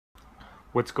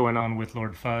What's going on with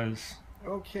Lord Fuzz?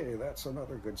 Okay, that's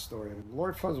another good story.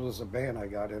 Lord Fuzz was a band I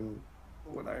got in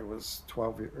when I was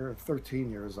or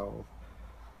 13 years old.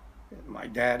 And my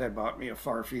dad had bought me a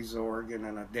Farfisa organ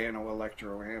and a Dano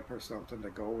electro amp or something to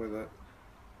go with it.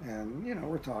 And,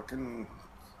 we're talking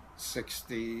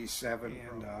 67.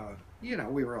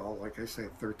 And, we were all, like I say,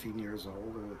 13 years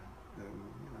old. And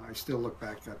I still look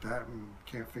back at that and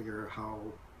can't figure how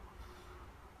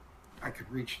I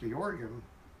could reach the organ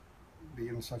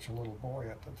being such a little boy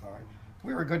at the time.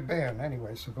 We were a good band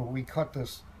anyway, so but we cut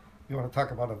this. You want to talk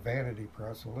about a vanity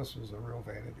press? Well, this was a real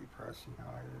vanity press.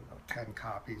 10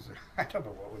 copies. I don't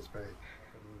know what was made.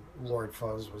 And Lord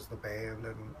Fuzz was the band,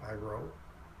 and I wrote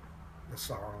the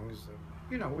songs.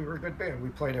 And we were a good band. We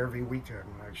played every weekend.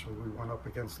 Actually, we went up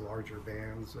against larger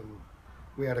bands, and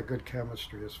we had a good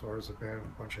chemistry as far as a band.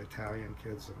 A bunch of Italian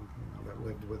kids, and that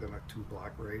lived within a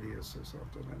 2-block radius or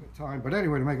something at the time. But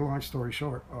anyway, to make a long story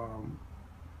short,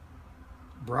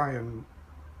 Brian,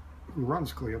 who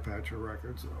runs Cleopatra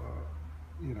Records,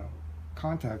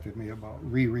 contacted me about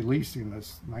re-releasing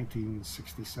this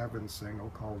 1967 single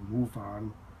called "Move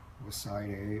On." It was side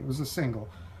A. It was a single,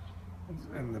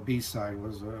 and the B side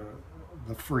was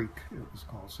 "The Freak." It was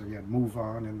called. So you had "Move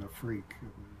On" and "The Freak."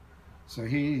 So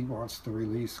he wants to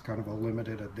release kind of a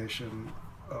limited edition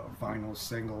vinyl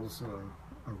singles,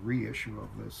 a reissue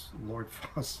of this Lord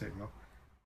Fuzz single.